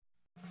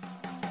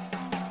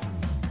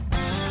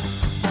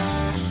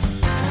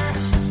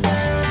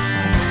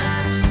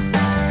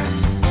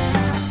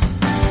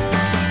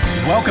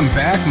Welcome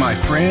back, my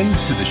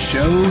friends, to the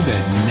show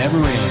that never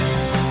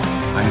ends.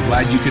 I'm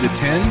glad you could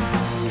attend.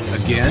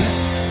 Again,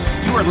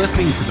 you are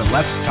listening to the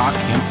Let's Talk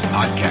Hemp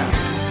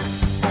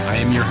podcast. I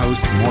am your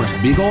host,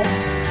 Morris Beagle.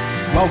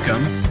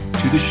 Welcome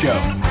to the show.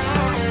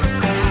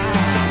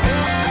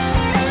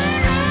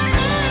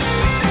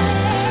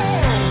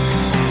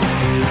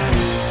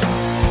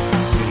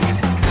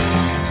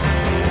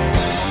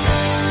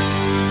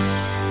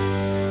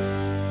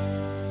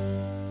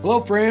 Hello,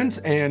 friends,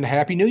 and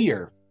Happy New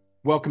Year.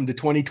 Welcome to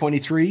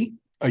 2023,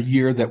 a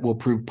year that will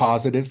prove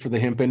positive for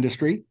the hemp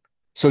industry.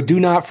 So do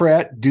not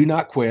fret, do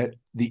not quit.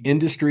 The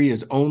industry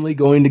is only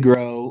going to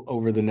grow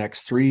over the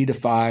next 3 to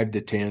 5 to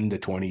 10 to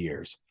 20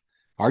 years.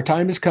 Our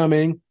time is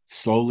coming,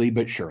 slowly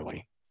but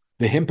surely.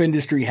 The hemp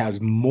industry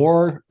has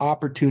more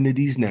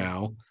opportunities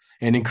now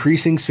and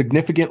increasing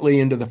significantly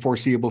into the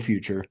foreseeable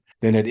future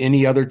than at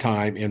any other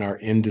time in our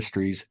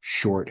industry's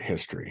short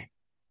history.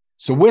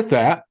 So with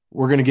that,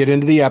 we're going to get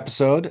into the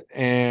episode,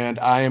 and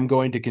I am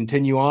going to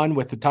continue on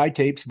with the Tie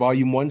Tapes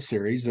Volume 1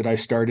 series that I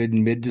started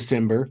in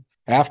mid-December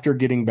after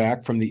getting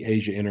back from the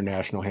Asia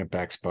International Hemp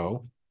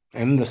Expo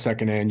and the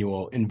second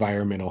annual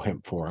Environmental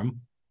Hemp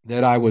Forum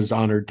that I was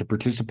honored to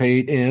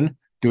participate in,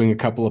 doing a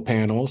couple of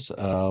panels.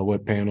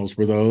 What panels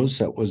were those?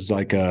 That was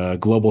like a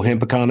global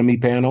hemp economy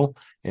panel,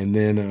 and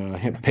then a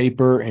hemp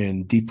paper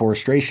and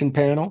deforestation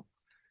panel.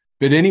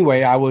 But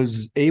anyway, I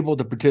was able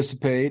to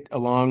participate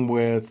along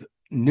with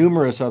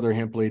numerous other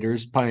hemp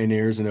leaders,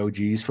 pioneers, and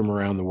OGs from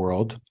around the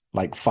world,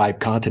 like 5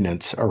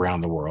 continents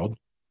around the world.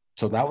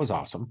 So that was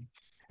awesome.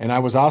 And I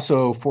was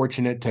also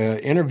fortunate to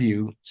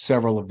interview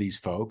several of these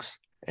folks.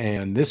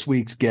 And this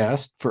week's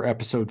guest for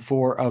episode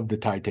 4 of the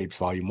Tie Tapes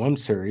Volume 1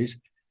 series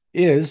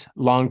is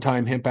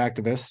longtime hemp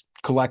activist,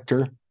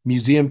 collector,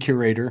 museum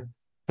curator,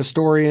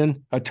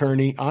 historian,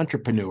 attorney,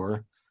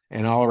 entrepreneur,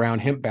 and all-around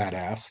hemp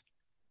badass,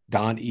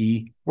 Don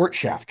E.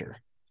 Wirstshafter.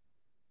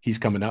 He's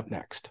coming up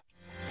next.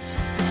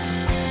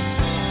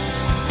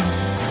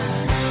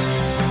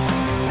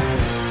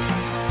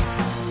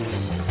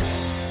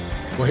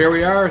 Well, here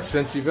we are at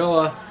Cincy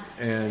Villa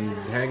and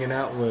hanging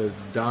out with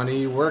Don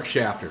E.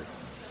 Wirstshafter.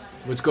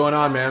 What's going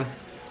on, man?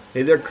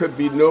 Hey, there could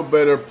be no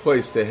better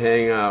place to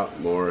hang out,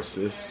 Morris.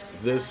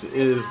 This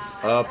is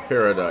a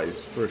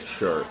paradise for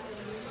sure.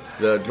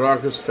 The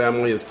Dronkas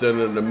family has done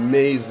an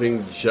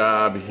amazing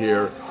job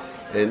here,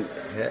 and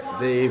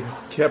they've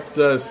kept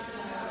us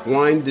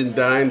wined and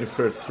dined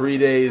for 3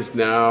 days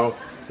now,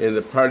 and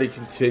the party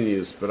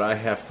continues, but I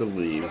have to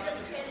leave.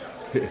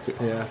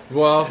 Yeah,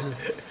 well,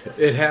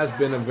 it has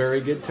been a very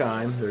good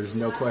time. There's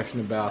no question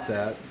about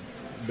that.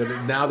 But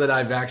now that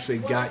I've actually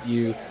got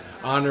you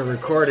on a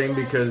recording,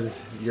 because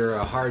you're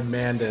a hard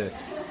man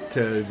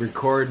to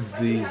record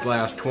these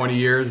last 20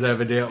 years,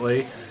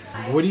 evidently,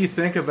 what do you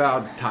think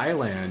about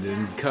Thailand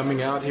and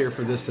coming out here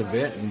for this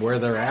event and where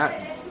they're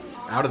at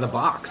out of the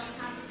box?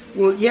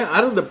 Well, yeah,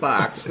 out of the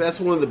box. That's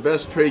one of the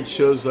best trade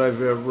shows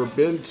I've ever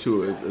been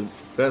to.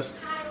 Best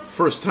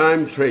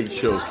first-time trade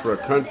shows for a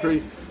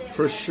country.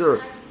 For sure.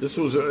 This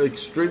was an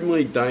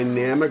extremely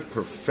dynamic,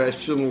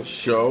 professional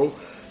show.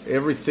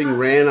 Everything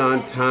ran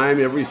on time.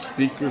 Every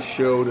speaker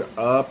showed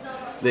up.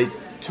 They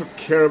took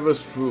care of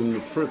us from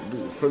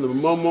the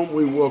moment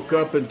we woke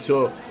up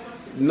until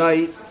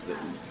night.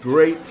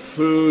 Great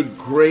food,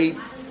 great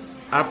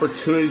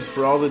opportunities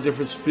for all the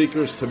different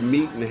speakers to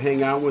meet and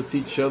hang out with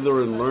each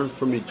other and learn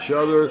from each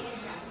other.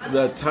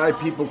 The Thai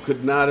people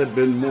could not have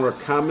been more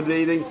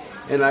accommodating.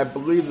 And I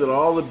believe that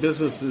all the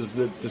businesses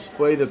that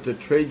displayed at the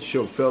trade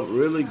show felt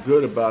really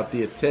good about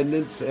the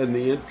attendance and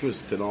the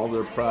interest in all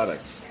their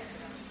products.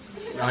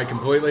 I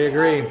completely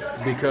agree,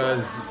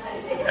 because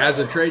as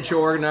a trade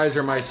show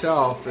organizer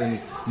myself and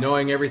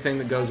knowing everything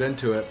that goes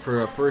into it,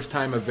 for a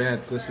first-time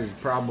event, this is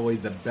probably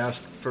the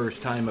best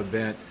first-time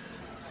event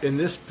in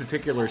this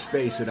particular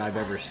space that I've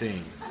ever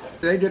seen.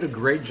 They did a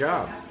great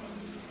job.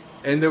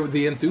 And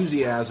the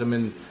enthusiasm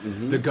and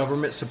the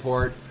government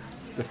support,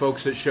 the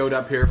folks that showed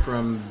up here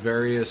from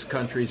various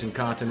countries and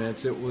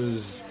continents, it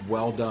was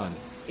well done.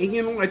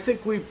 And, I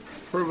think we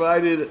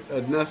provided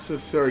a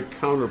necessary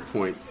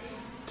counterpoint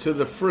to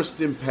the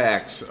first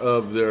impacts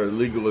of their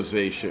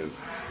legalization,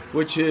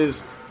 which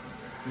is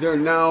there are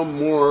now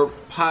more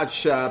pot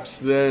shops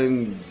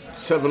than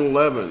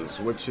 7-Elevens,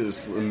 which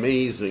is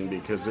amazing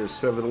because there's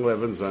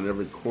 7-Elevens on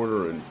every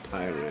corner in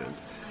Thailand.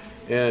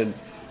 And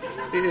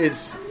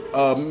it's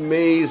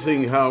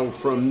amazing how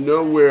from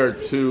nowhere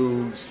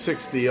to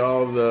 60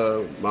 all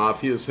the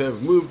mafias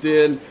have moved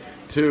in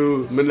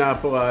to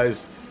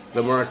monopolize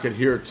the market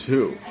here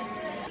too.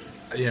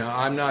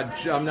 I'm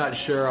not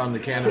sure on the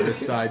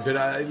cannabis side, but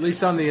at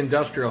least on the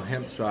industrial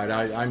hemp side,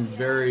 I'm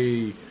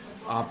very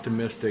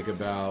optimistic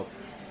about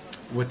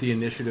what the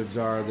initiatives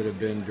are that have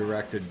been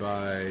directed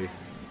by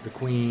the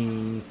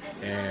Queen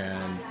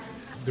and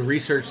the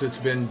research that's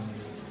been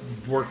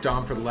worked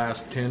on for the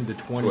last 10 to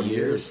 20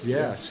 years.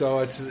 Yeah.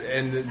 So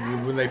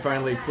when they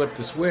finally flip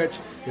the switch,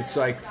 it's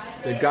like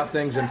they've got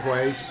things in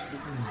place,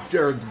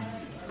 or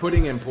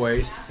putting in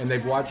place, and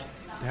they've watched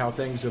how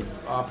things have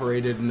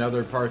operated in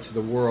other parts of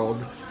the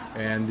world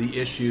and the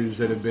issues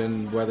that have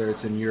been, whether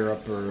it's in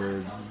Europe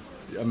or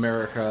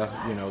America,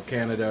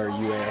 Canada or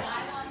U.S.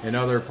 and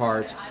other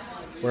parts,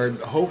 where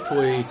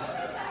hopefully,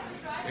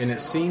 and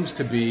it seems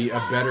to be a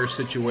better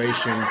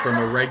situation from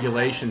a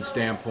regulation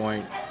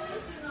standpoint,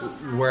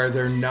 where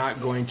they're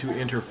not going to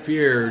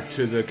interfere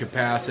to the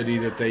capacity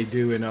that they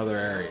do in other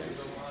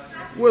areas.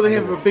 Well, they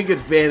have a big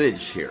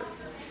advantage here,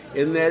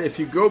 in that if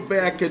you go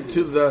back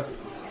into the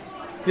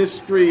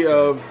history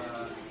of,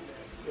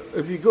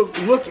 if you go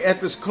look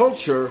at this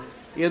culture,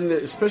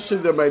 especially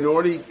the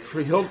minority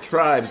hill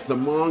tribes, the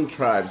Hmong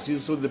tribes,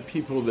 these are the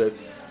people that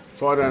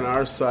fought on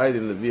our side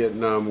in the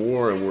Vietnam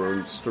War and were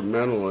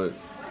instrumental in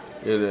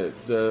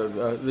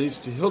it. These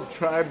hill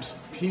tribes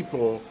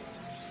people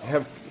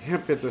have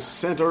hemp at the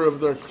center of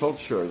their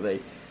culture. They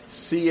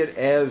see it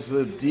as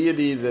the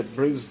deity that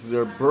brings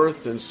their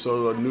birth, and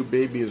so a new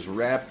baby is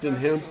wrapped in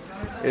hemp,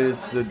 and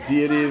it's the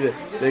deity that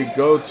they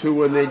go to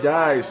when they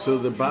die, so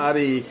the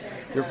body,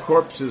 your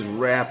corpse is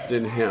wrapped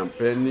in hemp,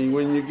 and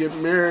when you get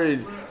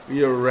married,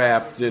 you're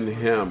wrapped in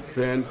hemp,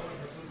 and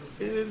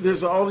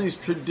there's all these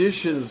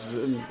traditions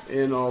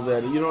and all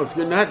that. If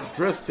you're not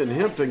dressed in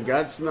hemp, then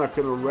God's not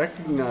going to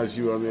recognize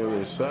you on the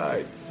other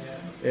side.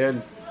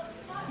 And,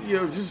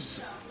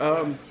 just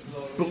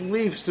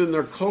beliefs in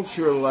their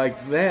culture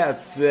like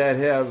that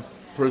have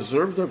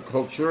preserved their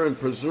culture and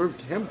preserved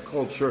hemp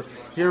culture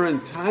here in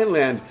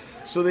Thailand.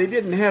 So they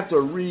didn't have to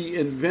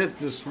reinvent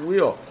this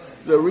wheel.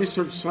 The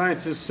research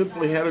scientists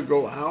simply had to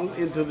go out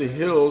into the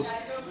hills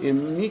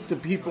and meet the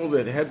people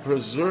that had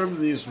preserved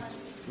this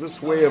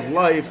way of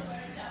life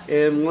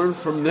and learn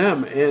from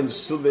them. And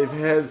so they've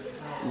had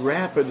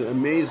rapid,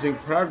 amazing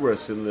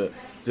progress in the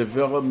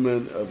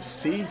development of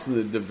seeds and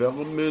the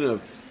development of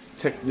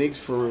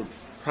techniques for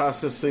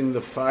processing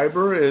the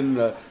fiber and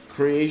the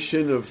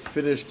creation of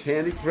finished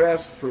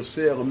handicrafts for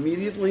sale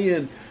immediately,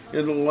 and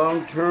in the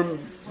long-term,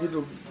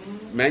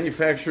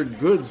 manufactured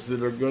goods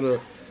that are going to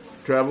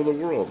travel the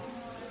world.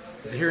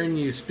 Hearing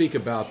you speak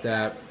about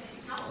that,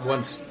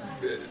 let's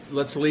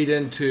lead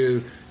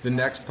into the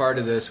next part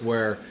of this,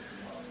 where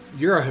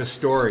you're a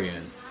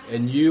historian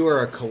and you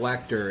are a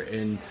collector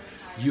and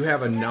you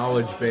have a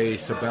knowledge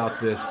base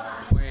about this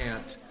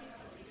plant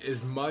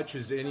as much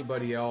as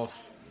anybody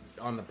else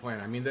on the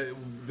planet. I mean,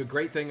 the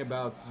great thing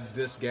about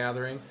this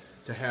gathering,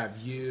 to have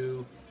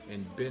you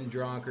and Ben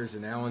Dronkers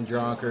and Alan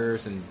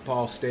Dronkers and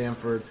Paul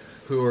Stanford,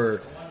 who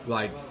are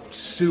like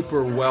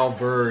super well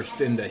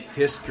versed in the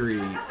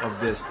history of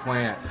this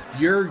plant.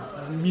 Your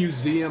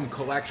museum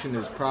collection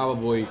is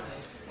probably,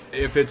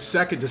 if it's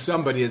second to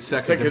somebody, it's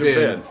second to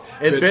Ben.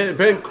 And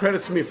Ben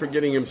credits me for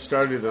getting him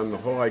started on the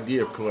whole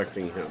idea of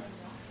collecting hemp.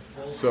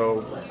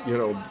 So,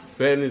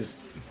 Ben is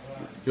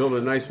built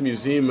a nice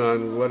museum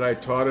on what I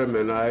taught him,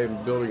 and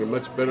I'm building a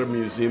much better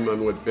museum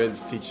on what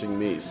Ben's teaching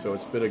me. So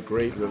it's been a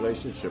great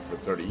relationship for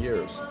 30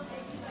 years.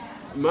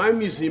 My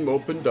museum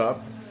opened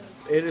up.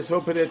 It is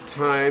open at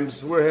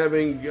times. We're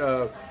having,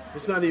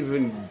 it's not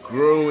even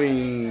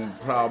growing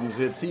problems.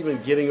 It's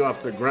even getting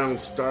off the ground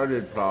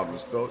started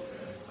problems. But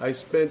I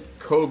spent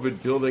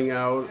COVID building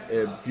out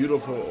a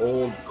beautiful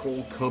old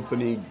coal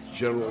company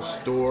general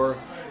store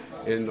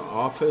and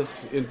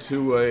office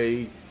into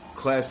a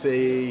Class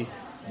A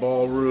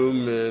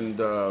ballroom and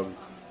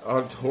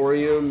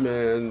auditorium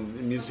and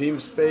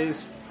museum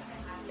space,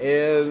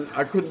 and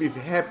I couldn't be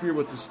happier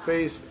with the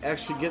space.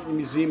 Actually getting the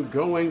museum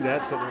going,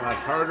 that's a lot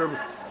harder.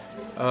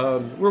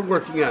 We're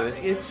working on it.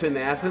 It's in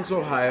Athens,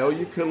 Ohio.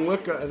 You can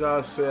look at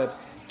us at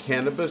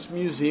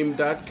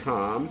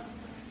cannabismuseum.com,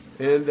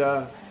 and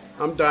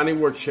I'm Donnie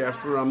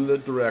Wirstshafter. I'm the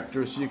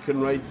director, so you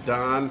can write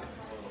Don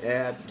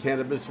at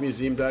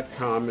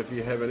cannabismuseum.com if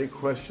you have any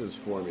questions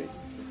for me.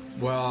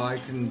 Well, I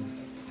can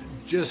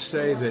just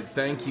say that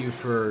thank you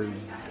for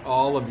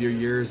all of your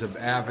years of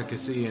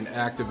advocacy and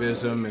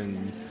activism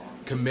and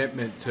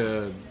commitment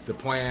to the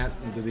plant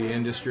and to the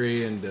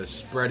industry and to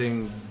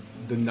spreading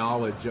the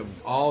knowledge of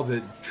all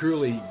that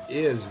truly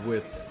is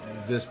with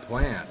this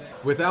plant.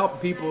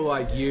 Without people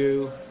like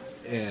you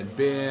and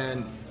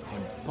Ben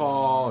and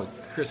Paul and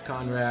Chris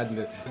Conrad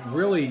and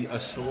really a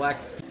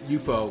select few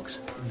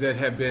folks that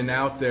have been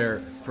out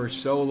there for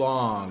so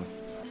long,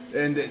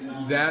 and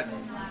that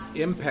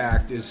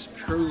impact is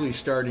truly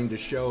starting to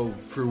show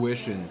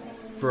fruition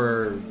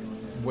for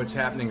what's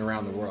happening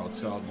around the world.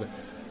 So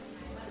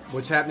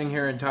what's happening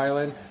here in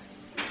Thailand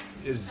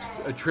is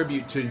a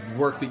tribute to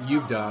work that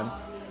you've done.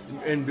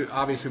 And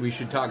obviously we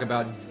should talk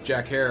about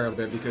Jack Hare a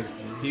bit, because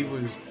he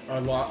was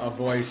a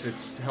voice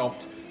that's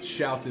helped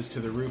shout this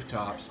to the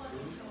rooftops.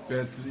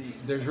 But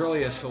there's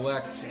really a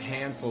select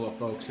handful of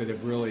folks that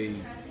have really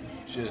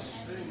just,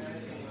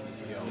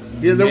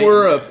 there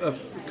were a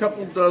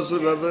couple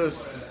dozen of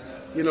us,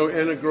 and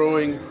a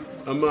growing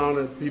amount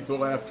of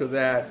people after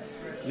that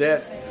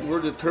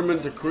were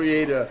determined to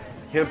create a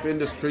hemp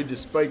industry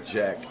despite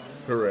Jack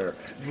Herrera.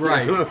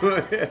 Right.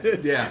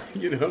 Yeah.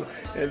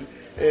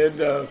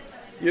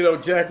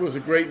 Jack was a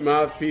great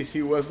mouthpiece.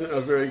 He wasn't a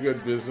very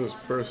good business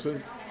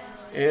person.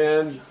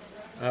 And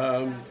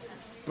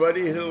but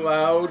it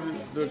allowed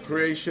the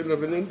creation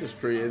of an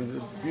industry. And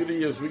the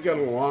beauty is we got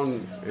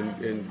along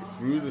and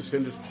grew this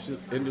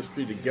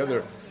industry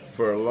together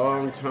for a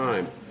long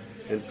time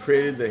and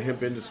created the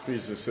Hemp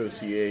Industries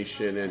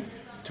Association and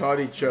taught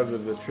each other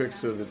the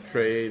tricks of the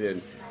trade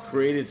and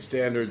created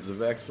standards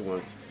of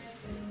excellence.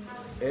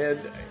 And,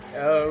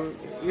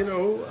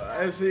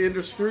 as the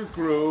industry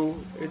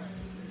grew, it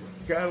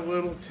got a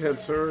little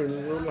tenser and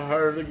a little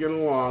harder to get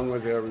along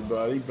with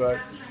everybody, but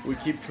we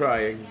keep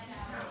trying.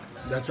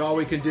 That's all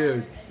we can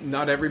do.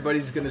 Not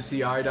everybody's going to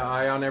see eye to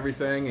eye on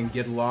everything and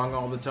get along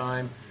all the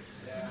time,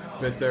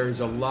 but there's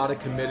a lot of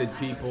committed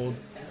people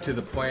to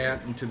the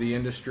plant and to the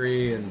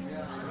industry, and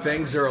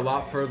things are a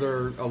lot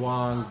further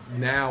along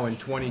now in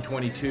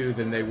 2022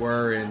 than they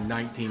were in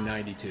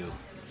 1992.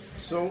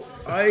 So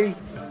I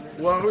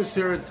was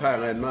here in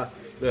Thailand.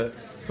 The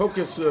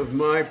focus of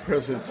my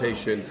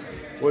presentation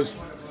was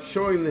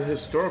showing the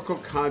historical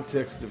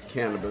context of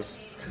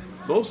cannabis,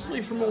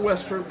 mostly from a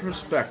Western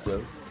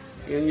perspective,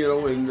 and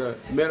in the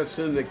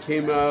medicine that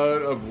came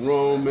out of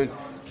Rome and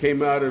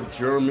came out of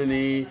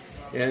Germany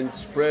and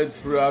spread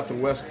throughout the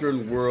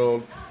Western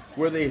world,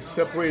 where they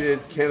separated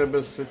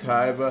cannabis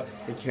sativa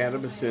and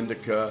cannabis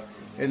indica,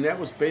 and that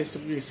was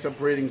basically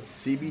separating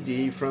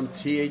CBD from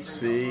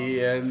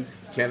THC, and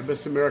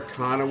cannabis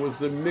americana was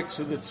the mix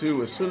of the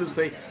two. As soon as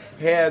they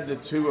had the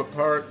two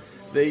apart,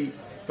 they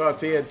thought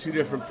they had two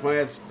different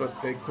plants,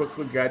 but they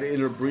quickly got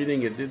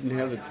interbreeding. It didn't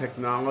have the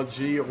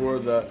technology,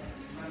 or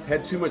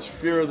had too much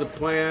fear of the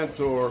plant,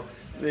 or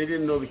they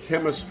didn't know the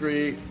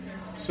chemistry,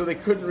 so they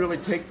couldn't really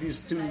take these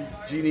two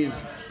genies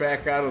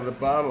back out of the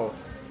bottle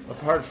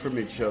apart from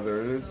each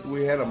other. And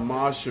we had a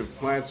mosh of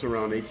plants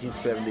around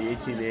 1870,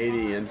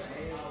 1880, and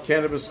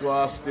cannabis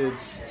lost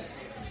its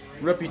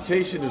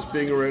reputation as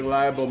being a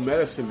reliable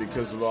medicine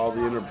because of all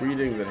the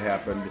interbreeding that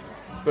happened.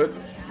 But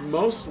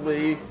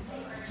mostly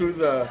through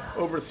the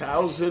over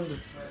 1,000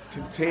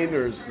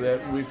 containers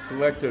that we've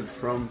collected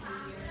from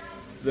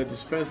the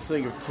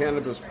dispensing of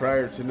cannabis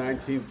prior to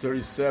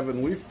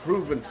 1937, we've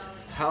proven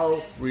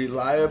how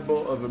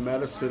reliable of a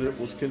medicine it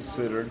was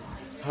considered,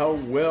 how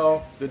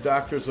well the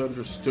doctors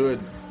understood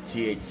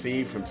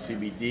THC from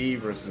CBD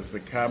versus the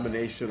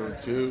combination of the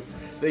two.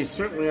 They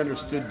certainly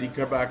understood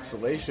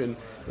decarboxylation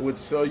and would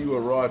sell you a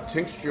raw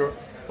tincture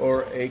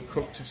or a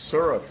cooked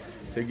syrup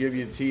to give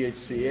you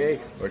THCA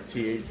or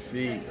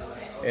THC.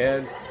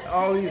 And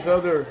all these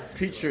other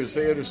features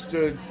they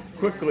understood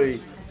quickly: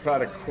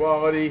 product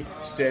quality,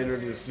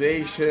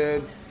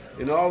 standardization,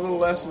 and all the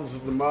lessons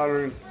of the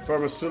modern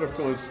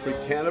pharmaceutical industry.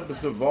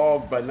 Cannabis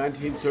evolved by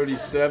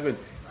 1937.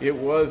 It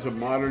was a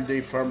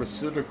modern-day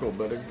pharmaceutical,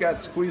 but it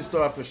got squeezed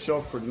off the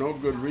shelf for no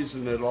good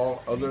reason at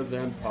all other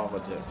than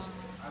politics.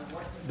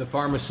 The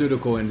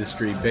pharmaceutical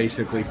industry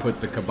basically put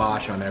the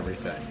kibosh on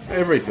everything.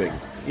 Everything,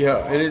 yeah,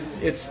 and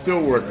it's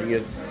still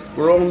working.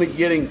 We're only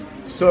getting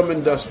some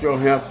industrial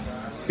hemp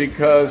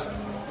because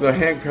the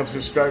handcuffs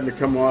are starting to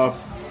come off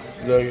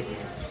the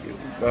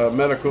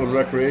medical and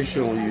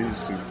recreational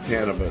use of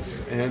cannabis.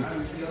 And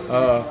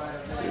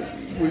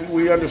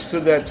we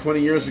understood that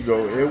 20 years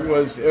ago. It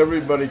was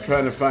everybody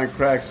trying to find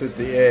cracks at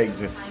the egg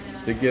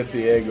to get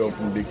the egg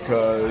open,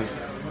 because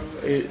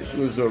it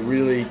was a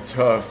really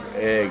tough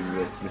egg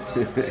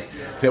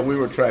that we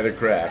were trying to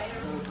crack.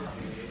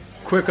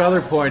 Quick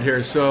other point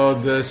here. So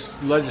this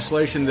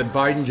legislation that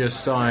Biden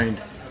just signed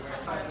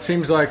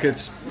seems like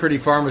it's pretty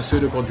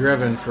pharmaceutical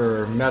driven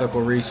for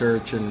medical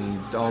research and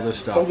all this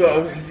stuff.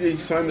 Although he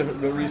signed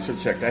the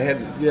research act, I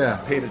hadn't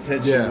paid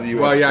attention to the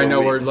U.S. Well, yeah, I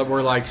know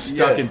we're like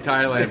stuck in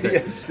Thailand. But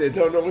yes.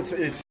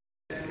 It's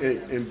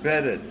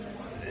embedded.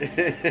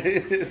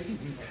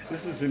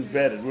 This is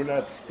embedded. We're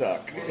not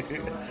stuck.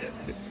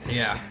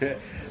 Yeah.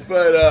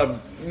 But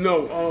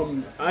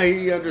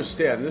I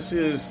understand. This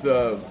is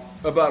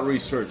about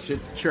research.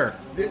 Sure.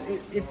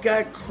 It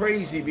got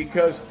crazy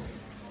because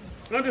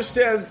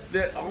understand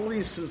that all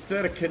these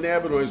synthetic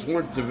cannabinoids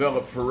weren't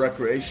developed for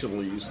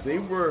recreational use. They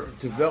were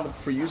developed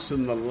for use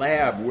in the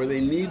lab, where they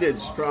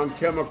needed strong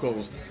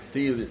chemicals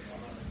to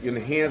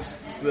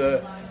enhance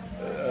the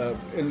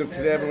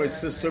endocannabinoid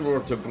system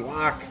or to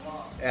block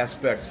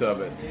aspects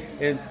of it.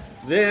 And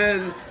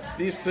then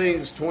these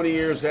things, 20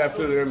 years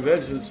after their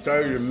invention,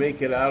 started to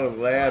make it out of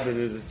the lab and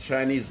into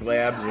Chinese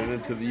labs and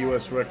into the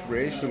U.S.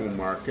 recreational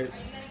market.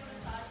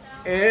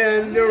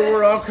 And there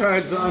were all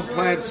kinds of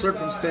unplanned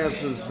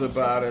circumstances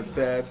about it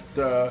that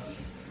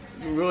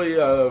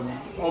really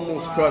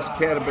almost cost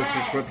cannabis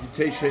its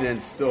reputation, and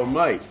still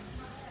might.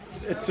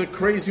 It's a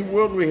crazy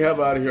world we have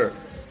out here.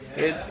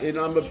 And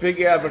I'm a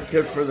big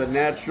advocate for the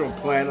natural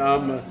plant.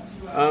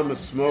 I'm a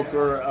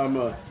smoker. I'm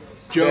a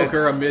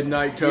joker, a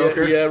midnight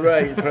toker. Yeah,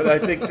 right. But I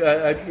think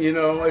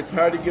it's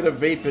hard to get a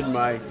vape in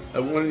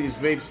one of these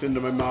vapes into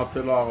my mouth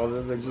at all,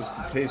 other than just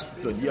the taste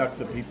of the yuck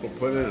that people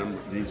put in them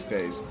these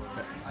days.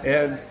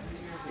 And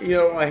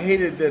I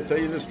hated that the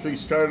industry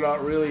started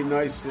out really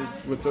nice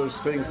with those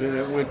things, and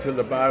it went to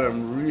the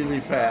bottom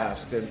really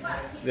fast, and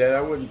that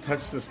I wouldn't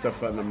touch this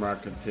stuff on the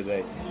market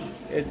today.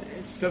 And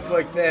stuff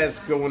like that's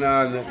going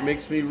on that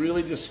makes me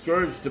really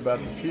discouraged about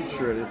the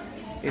future. And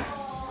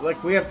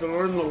like we have to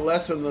learn the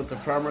lesson that the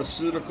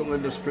pharmaceutical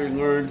industry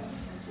learned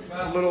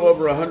a little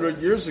over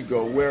 100 years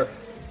ago, where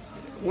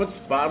once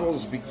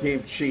bottles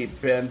became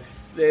cheap and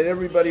that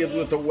everybody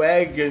with a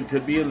wagon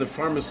could be in the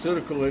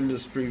pharmaceutical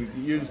industry,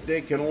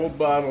 taking old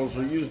bottles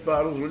or used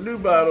bottles or new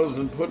bottles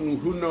and putting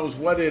who knows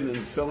what in it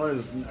and selling it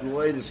as the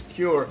latest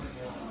cure,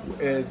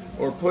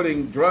 or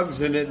putting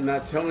drugs in it and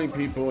not telling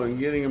people and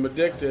getting them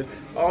addicted.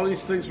 All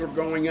these things were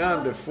going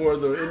on before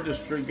the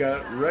industry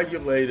got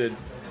regulated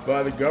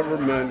by the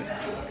government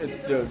in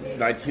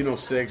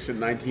 1906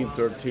 and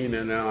 1913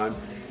 and on.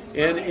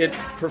 And it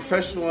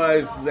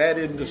professionalized that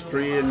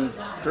industry and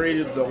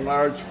created the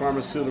large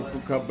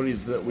pharmaceutical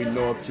companies that we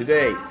know of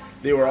today.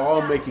 They were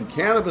all making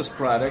cannabis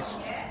products.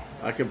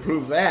 I can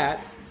prove that.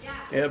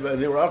 And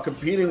they were all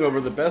competing over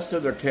the best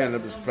of their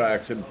cannabis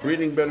products and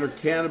breeding better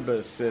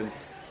cannabis and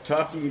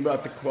talking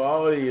about the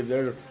quality.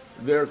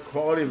 Their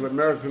quality of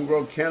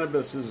American-grown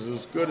cannabis is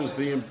as good as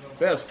the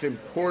best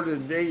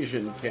imported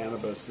Asian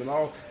cannabis, and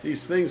all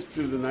these things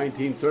through the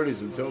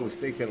 1930s until it was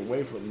taken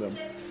away from them.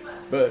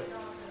 But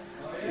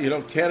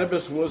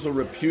cannabis was a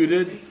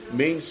reputed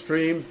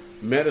mainstream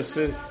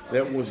medicine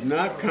that was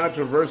not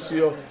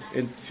controversial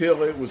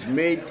until it was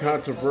made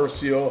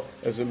controversial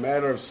as a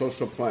matter of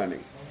social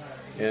planning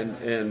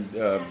and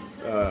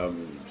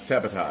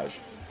sabotage.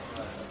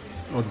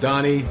 Well,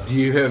 Donnie,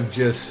 you have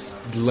just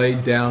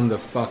laid down the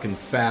fucking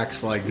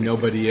facts like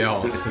nobody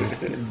else.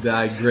 And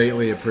I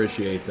greatly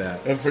appreciate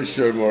that. And for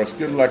sure, Morris.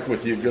 Good luck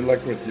with you. Good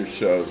luck with your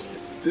shows.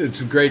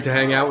 It's great to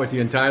hang out with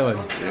you in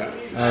Thailand. Yeah.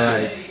 All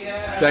right.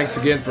 Thanks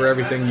again for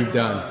everything you've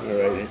done.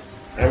 All right.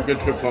 Have a good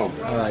trip home.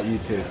 All right, you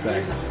too.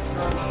 Thanks.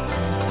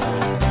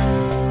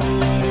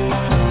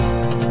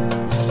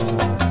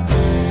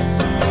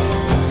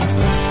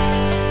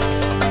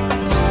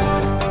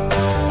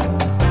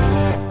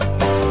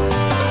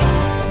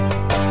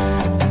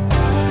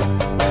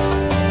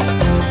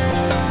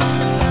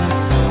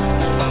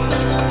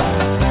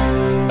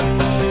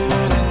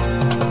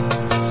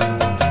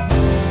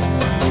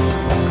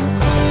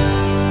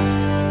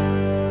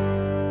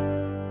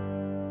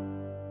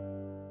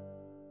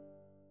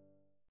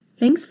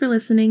 Thanks for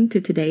listening to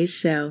today's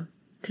show.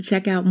 To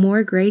check out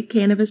more great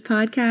cannabis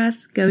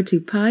podcasts, go to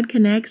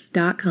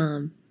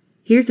podconnects.com.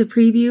 Here's a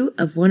preview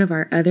of one of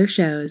our other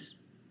shows.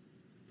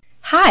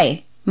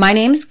 Hi, my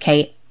name's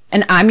Kate,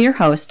 and I'm your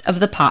host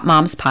of the Pop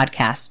Moms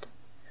Podcast.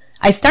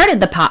 I started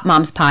the Pop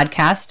Moms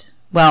Podcast,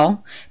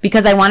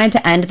 because I wanted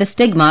to end the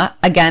stigma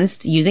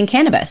against using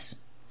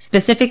cannabis,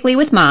 specifically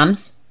with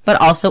moms,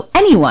 but also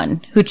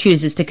anyone who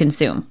chooses to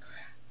consume.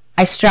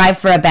 I strive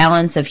for a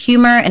balance of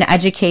humor and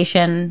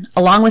education,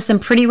 along with some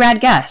pretty rad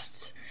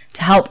guests,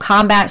 to help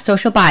combat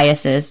social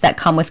biases that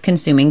come with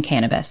consuming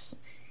cannabis.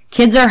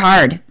 Kids are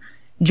hard.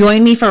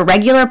 Join me for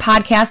regular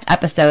podcast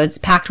episodes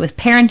packed with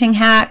parenting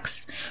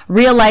hacks,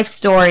 real-life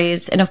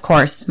stories, and of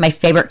course, my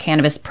favorite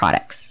cannabis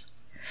products.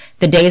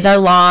 The days are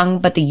long,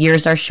 but the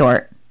years are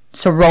short.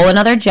 So roll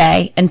another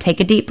J and take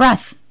a deep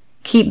breath.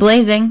 Keep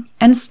blazing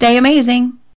and stay amazing.